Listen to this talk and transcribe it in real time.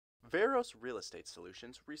Veros Real Estate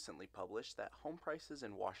Solutions recently published that home prices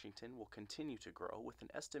in Washington will continue to grow with an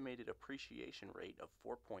estimated appreciation rate of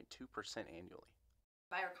 4.2% annually.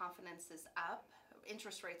 Buyer confidence is up.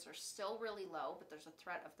 Interest rates are still really low, but there's a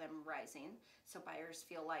threat of them rising. So buyers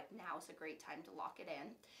feel like now is a great time to lock it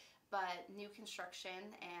in. But new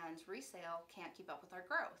construction and resale can't keep up with our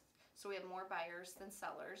growth. So we have more buyers than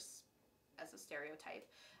sellers, as a stereotype.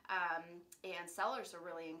 And sellers are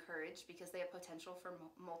really encouraged because they have potential for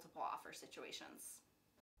multiple offer situations.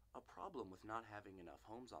 A problem with not having enough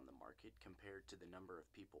homes on the market compared to the number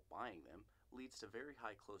of people buying them leads to very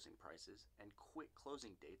high closing prices and quick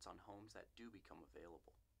closing dates on homes that do become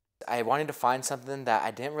available. I wanted to find something that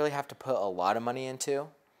I didn't really have to put a lot of money into,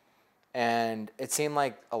 and it seemed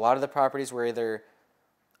like a lot of the properties were either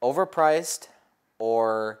overpriced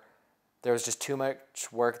or there was just too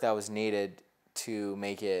much work that was needed to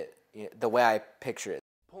make it the way I picture it.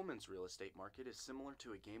 Pullman's real estate market is similar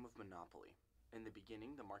to a game of Monopoly. In the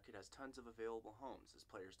beginning, the market has tons of available homes as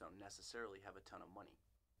players don't necessarily have a ton of money.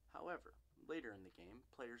 However, later in the game,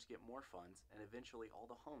 players get more funds and eventually all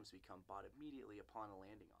the homes become bought immediately upon a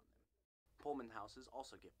landing on them. Pullman houses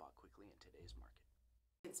also get bought quickly in today's market.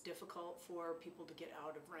 It's difficult for people to get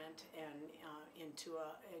out of rent and into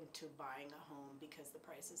buying a home because the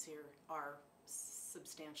prices here are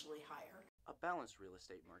substantially higher. A balanced real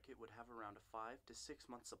estate market would have around a 5 to 6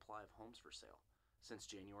 month supply of homes for sale. Since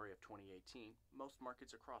January of 2018, most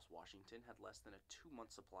markets across Washington had less than a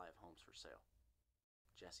 2-month supply of homes for sale.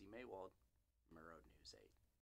 Jesse Maiwald, Maiwald News 8.